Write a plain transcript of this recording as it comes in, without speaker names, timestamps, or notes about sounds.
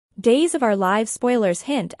Days of Our Lives spoilers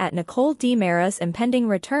hint at Nicole DiMera's impending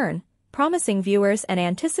return, promising viewers an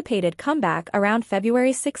anticipated comeback around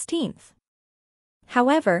February 16th.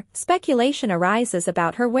 However, speculation arises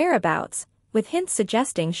about her whereabouts, with hints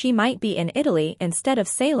suggesting she might be in Italy instead of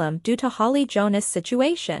Salem due to Holly Jonas'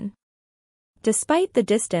 situation. Despite the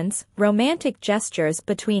distance, romantic gestures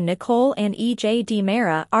between Nicole and EJ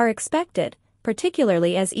DiMera are expected,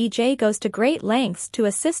 particularly as EJ goes to great lengths to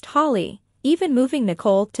assist Holly, even moving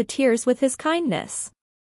Nicole to tears with his kindness.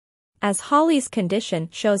 As Holly's condition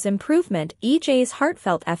shows improvement, EJ's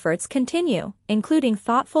heartfelt efforts continue, including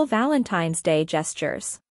thoughtful Valentine's Day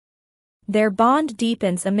gestures. Their bond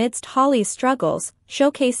deepens amidst Holly's struggles,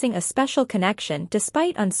 showcasing a special connection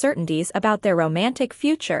despite uncertainties about their romantic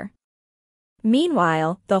future.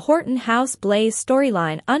 Meanwhile, the Horton House Blaze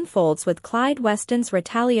storyline unfolds with Clyde Weston's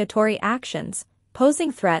retaliatory actions,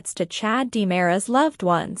 posing threats to Chad DiMera's loved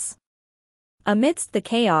ones. Amidst the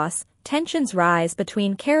chaos, tensions rise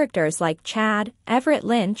between characters like Chad, Everett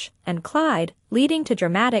Lynch, and Clyde, leading to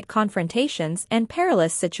dramatic confrontations and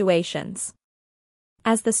perilous situations.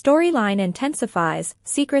 As the storyline intensifies,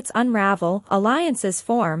 secrets unravel, alliances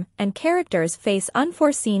form, and characters face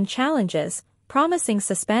unforeseen challenges, promising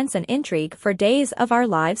suspense and intrigue for Days of Our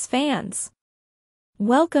Lives fans.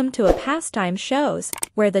 Welcome to a Pastime shows,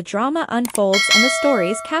 where the drama unfolds and the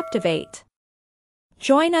stories captivate.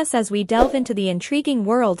 Join us as we delve into the intriguing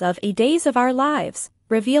world of Days of Our Lives,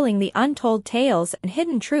 revealing the untold tales and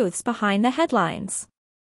hidden truths behind the headlines.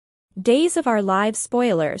 Days of Our Lives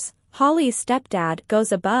spoilers: Holly's stepdad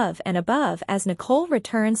goes above and above as Nicole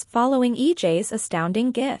returns following EJ's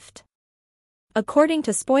astounding gift. According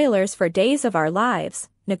to spoilers for Days of Our Lives,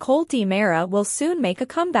 Nicole DiMera will soon make a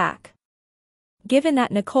comeback. Given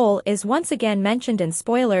that Nicole is once again mentioned in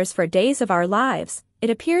spoilers for Days of Our Lives, it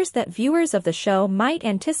appears that viewers of the show might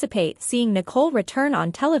anticipate seeing Nicole return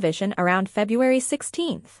on television around February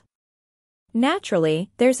 16th. Naturally,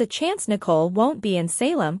 there's a chance Nicole won't be in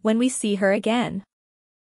Salem when we see her again.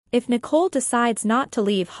 If Nicole decides not to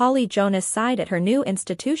leave Holly Jonas' side at her new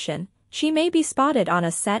institution, she may be spotted on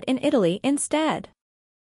a set in Italy instead.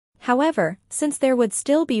 However, since there would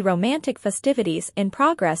still be romantic festivities in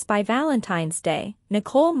progress by Valentine's Day,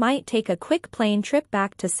 Nicole might take a quick plane trip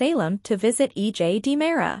back to Salem to visit EJ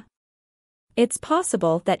DiMera. It's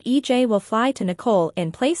possible that EJ will fly to Nicole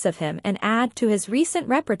in place of him and add to his recent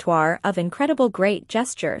repertoire of incredible great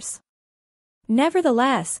gestures.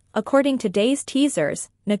 Nevertheless, according to Days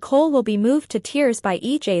teasers, Nicole will be moved to tears by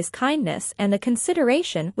EJ's kindness and the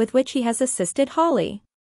consideration with which he has assisted Holly.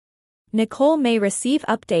 Nicole may receive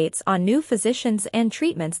updates on new physicians and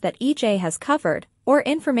treatments that EJ has covered, or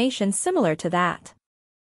information similar to that.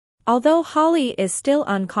 Although Holly is still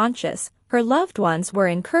unconscious, her loved ones were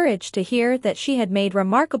encouraged to hear that she had made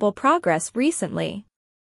remarkable progress recently.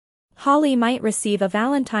 Holly might receive a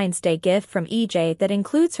Valentine's Day gift from EJ that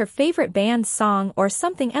includes her favorite band's song or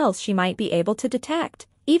something else she might be able to detect,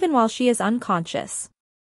 even while she is unconscious.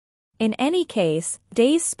 In any case,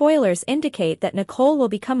 Days spoilers indicate that Nicole will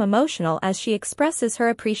become emotional as she expresses her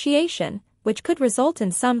appreciation, which could result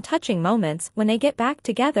in some touching moments when they get back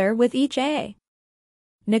together with EJ.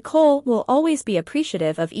 Nicole will always be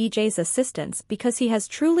appreciative of EJ's assistance because he has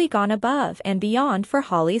truly gone above and beyond for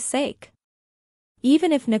Holly's sake.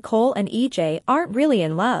 Even if Nicole and EJ aren't really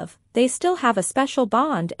in love, they still have a special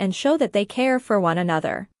bond and show that they care for one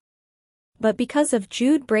another. But because of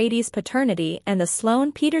Jude Brady's paternity and the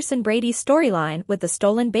Sloane Peterson Brady storyline with the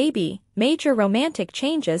stolen baby, major romantic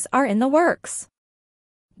changes are in the works.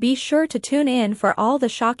 Be sure to tune in for all the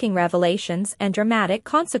shocking revelations and dramatic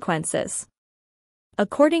consequences.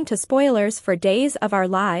 According to spoilers for Days of Our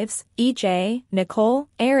Lives, EJ, Nicole,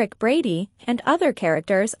 Eric Brady, and other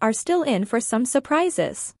characters are still in for some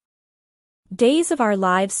surprises. Days of Our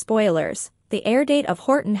Lives spoilers: the airdate of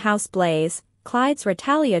Horton House Blaze, Clyde's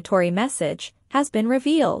retaliatory message, has been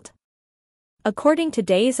revealed. According to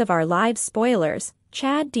Days of Our Lives spoilers,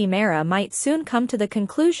 Chad DiMera might soon come to the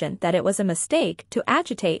conclusion that it was a mistake to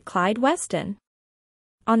agitate Clyde Weston.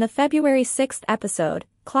 On the February 6th episode,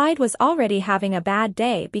 Clyde was already having a bad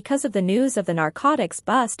day because of the news of the narcotics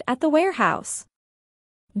bust at the warehouse.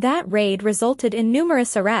 That raid resulted in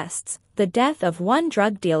numerous arrests, the death of one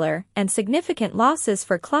drug dealer, and significant losses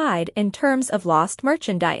for Clyde in terms of lost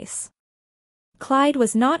merchandise. Clyde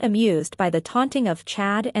was not amused by the taunting of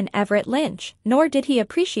Chad and Everett Lynch, nor did he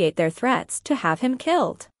appreciate their threats to have him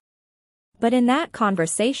killed. But in that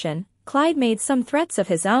conversation, Clyde made some threats of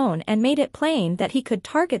his own and made it plain that he could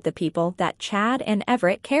target the people that Chad and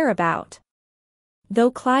Everett care about. Though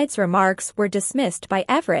Clyde's remarks were dismissed by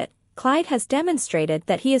Everett, Clyde has demonstrated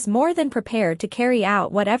that he is more than prepared to carry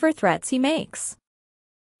out whatever threats he makes.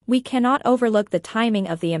 We cannot overlook the timing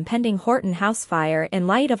of the impending Horton house fire in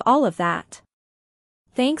light of all of that.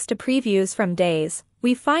 Thanks to previews from Days,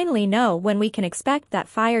 we finally know when we can expect that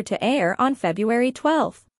fire to air on February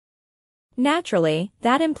 12th. Naturally,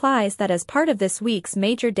 that implies that as part of this week's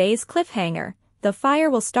major Days cliffhanger, the fire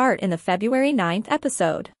will start in the February 9th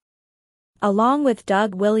episode. Along with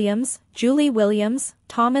Doug Williams, Julie Williams,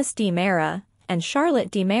 Thomas DiMera, and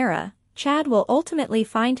Charlotte DiMera, Chad will ultimately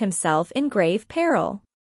find himself in grave peril.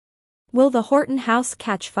 Will the Horton house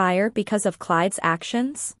catch fire because of Clyde's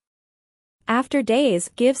actions? After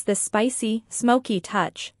Days gives this spicy, smoky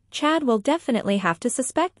touch, Chad will definitely have to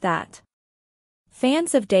suspect that.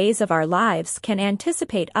 Fans of Days of Our Lives can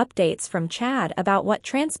anticipate updates from Chad about what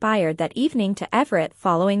transpired that evening to Everett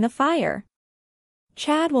following the fire.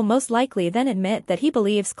 Chad will most likely then admit that he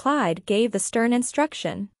believes Clyde gave the stern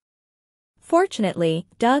instruction. Fortunately,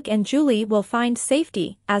 Doug and Julie will find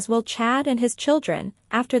safety, as will Chad and his children.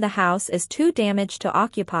 After the house is too damaged to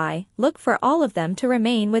occupy, look for all of them to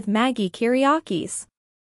remain with Maggie Kyriakis.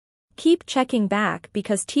 Keep checking back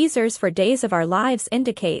because teasers for Days of Our Lives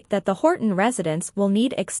indicate that the Horton residence will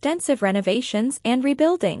need extensive renovations and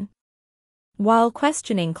rebuilding. While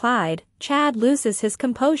questioning Clyde, Chad loses his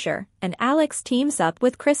composure, and Alex teams up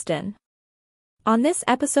with Kristen. On this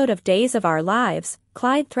episode of Days of Our Lives,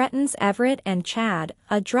 Clyde threatens Everett and Chad,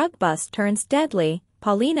 a drug bust turns deadly,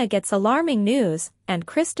 Paulina gets alarming news, and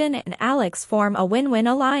Kristen and Alex form a win-win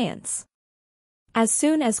alliance. As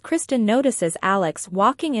soon as Kristen notices Alex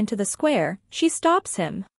walking into the square, she stops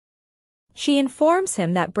him. She informs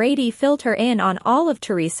him that Brady filled her in on all of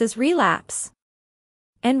Teresa's relapse.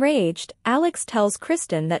 Enraged, Alex tells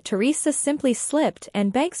Kristen that Teresa simply slipped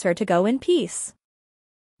and begs her to go in peace.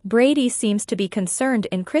 Brady seems to be concerned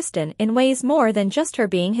in Kristen in ways more than just her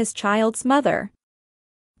being his child's mother.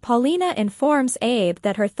 Paulina informs Abe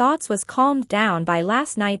that her thoughts was calmed down by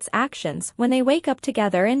last night's actions when they wake up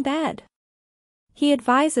together in bed. He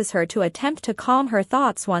advises her to attempt to calm her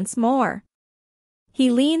thoughts once more. He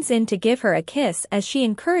leans in to give her a kiss as she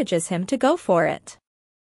encourages him to go for it.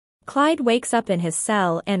 Clyde wakes up in his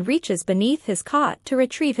cell and reaches beneath his cot to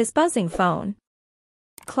retrieve his buzzing phone.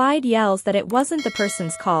 Clyde yells that it wasn't the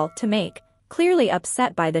person's call to make, clearly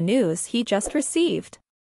upset by the news he just received.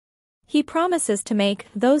 He promises to make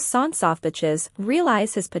those Sonsoff bitches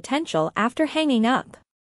realize his potential after hanging up.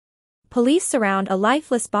 Police surround a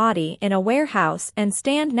lifeless body in a warehouse and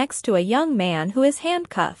stand next to a young man who is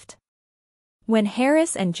handcuffed. When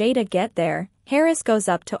Harris and Jada get there, Harris goes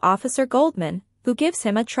up to Officer Goldman, who gives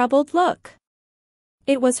him a troubled look.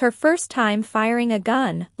 It was her first time firing a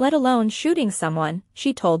gun, let alone shooting someone,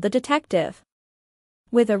 she told the detective.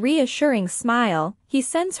 With a reassuring smile, he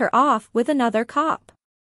sends her off with another cop.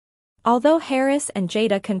 Although Harris and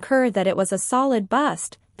Jada concur that it was a solid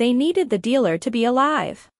bust, they needed the dealer to be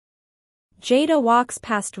alive. Jada walks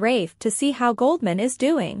past Rafe to see how Goldman is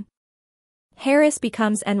doing. Harris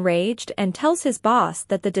becomes enraged and tells his boss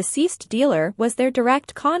that the deceased dealer was their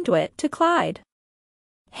direct conduit to Clyde.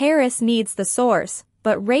 Harris needs the source,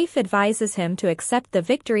 but Rafe advises him to accept the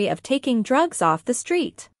victory of taking drugs off the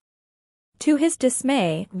street. To his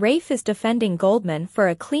dismay, Rafe is defending Goldman for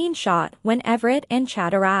a clean shot when Everett and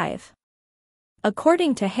Chad arrive.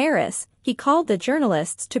 According to Harris, he called the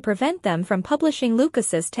journalists to prevent them from publishing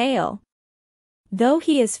Lucas's tale. Though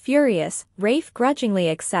he is furious, Rafe grudgingly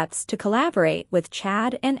accepts to collaborate with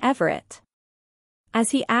Chad and Everett. As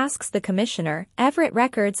he asks the commissioner, Everett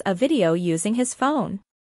records a video using his phone.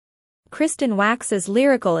 Kristen waxes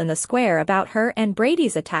lyrical in the square about her and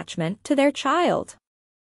Brady's attachment to their child.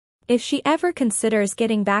 If she ever considers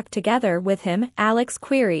getting back together with him, Alex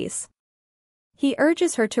queries. He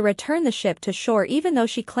urges her to return the ship to shore even though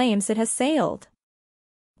she claims it has sailed.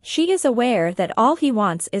 She is aware that all he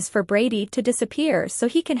wants is for Brady to disappear so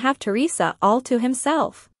he can have Teresa all to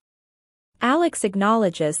himself. Alex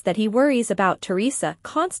acknowledges that he worries about Teresa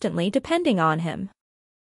constantly depending on him.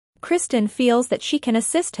 Kristen feels that she can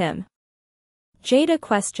assist him. Jada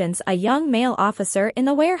questions a young male officer in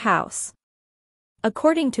the warehouse.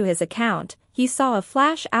 According to his account, he saw a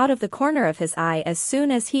flash out of the corner of his eye as soon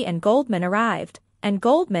as he and Goldman arrived, and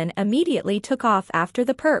Goldman immediately took off after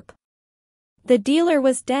the perp. The dealer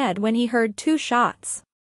was dead when he heard 2 shots.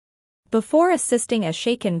 Before assisting a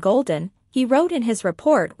shaken Golden, he wrote in his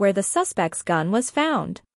report where the suspect's gun was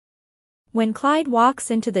found. When Clyde walks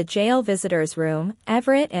into the jail visitors' room,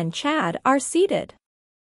 Everett and Chad are seated.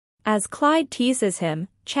 As Clyde teases him,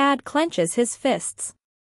 Chad clenches his fists.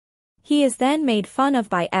 He is then made fun of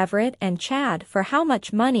by Everett and Chad for how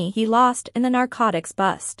much money he lost in the narcotics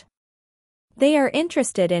bust. They are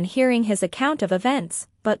interested in hearing his account of events,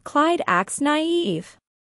 but Clyde acts naive.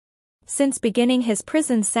 Since beginning his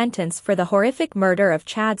prison sentence for the horrific murder of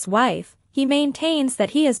Chad's wife, he maintains that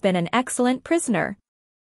he has been an excellent prisoner.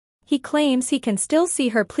 He claims he can still see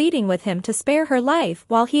her pleading with him to spare her life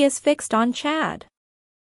while he is fixed on Chad.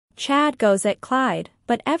 Chad goes at Clyde,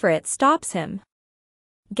 but Everett stops him.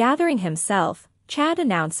 Gathering himself, Chad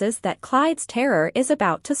announces that Clyde's terror is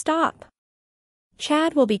about to stop.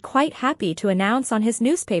 Chad will be quite happy to announce on his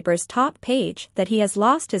newspaper's top page that he has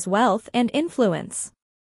lost his wealth and influence.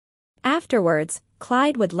 Afterwards,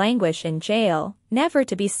 Clyde would languish in jail, never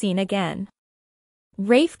to be seen again.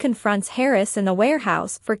 Rafe confronts Harris in the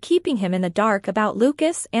warehouse for keeping him in the dark about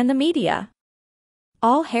Lucas and the media.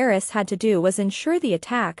 All Harris had to do was ensure the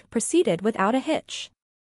attack proceeded without a hitch.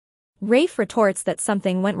 Rafe retorts that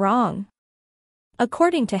something went wrong.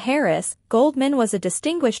 According to Harris, Goldman was a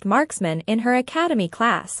distinguished marksman in her academy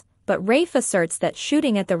class, but Rafe asserts that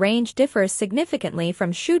shooting at the range differs significantly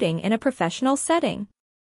from shooting in a professional setting.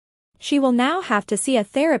 She will now have to see a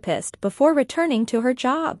therapist before returning to her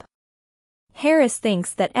job. Harris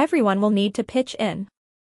thinks that everyone will need to pitch in.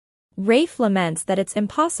 Rafe laments that it's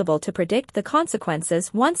impossible to predict the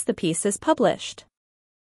consequences once the piece is published.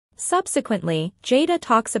 Subsequently, Jada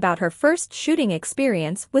talks about her first shooting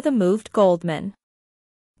experience with a moved Goldman.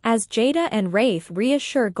 As Jada and Rafe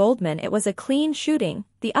reassure Goldman it was a clean shooting,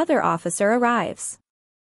 the other officer arrives.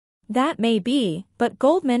 That may be, but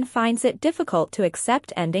Goldman finds it difficult to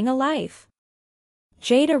accept ending a life.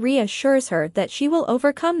 Jada reassures her that she will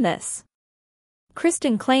overcome this.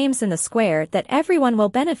 Kristen claims in the square that everyone will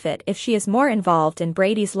benefit if she is more involved in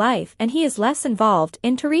Brady's life and he is less involved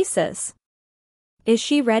in Teresa's. Is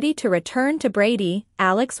she ready to return to Brady?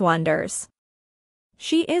 Alex wonders.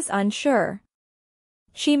 She is unsure.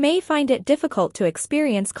 She may find it difficult to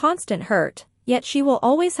experience constant hurt, yet she will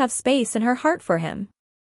always have space in her heart for him.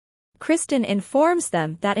 Kristen informs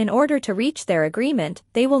them that in order to reach their agreement,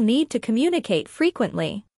 they will need to communicate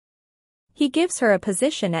frequently. He gives her a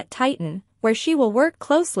position at Titan, where she will work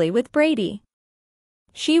closely with Brady.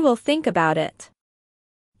 She will think about it.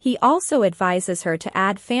 He also advises her to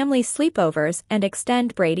add family sleepovers and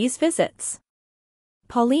extend Brady's visits.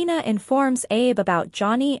 Paulina informs Abe about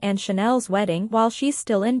Johnny and Chanel's wedding while she's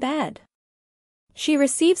still in bed. She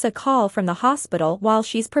receives a call from the hospital while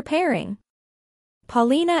she's preparing.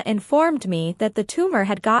 Paulina informed me that the tumor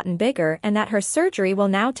had gotten bigger and that her surgery will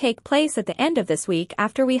now take place at the end of this week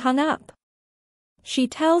after we hung up. She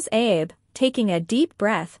tells Abe, taking a deep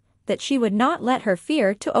breath, that she would not let her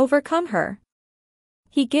fear to overcome her.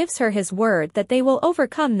 He gives her his word that they will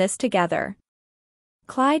overcome this together.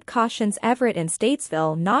 Clyde cautions Everett in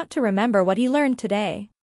Statesville not to remember what he learned today.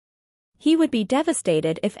 He would be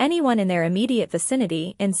devastated if anyone in their immediate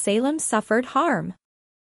vicinity in Salem suffered harm.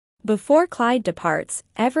 Before Clyde departs,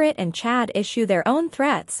 Everett and Chad issue their own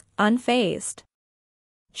threats, unfazed.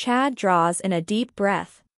 Chad draws in a deep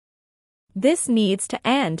breath. "This needs to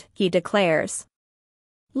end," he declares.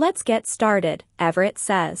 "Let's get started," Everett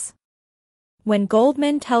says. When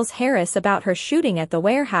Goldman tells Harris about her shooting at the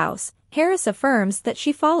warehouse, Harris affirms that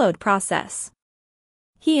she followed process.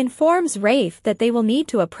 He informs Rafe that they will need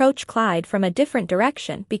to approach Clyde from a different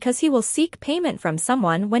direction because he will seek payment from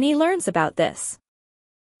someone when he learns about this.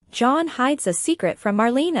 John hides a secret from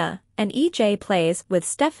Marlena, and EJ plays with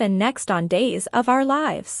Stefan next on Days of Our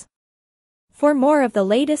Lives. For more of the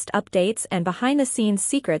latest updates and behind-the-scenes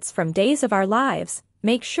secrets from Days of Our Lives,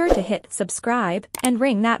 make sure to hit subscribe and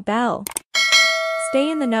ring that bell.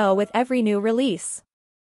 Stay in the know with every new release.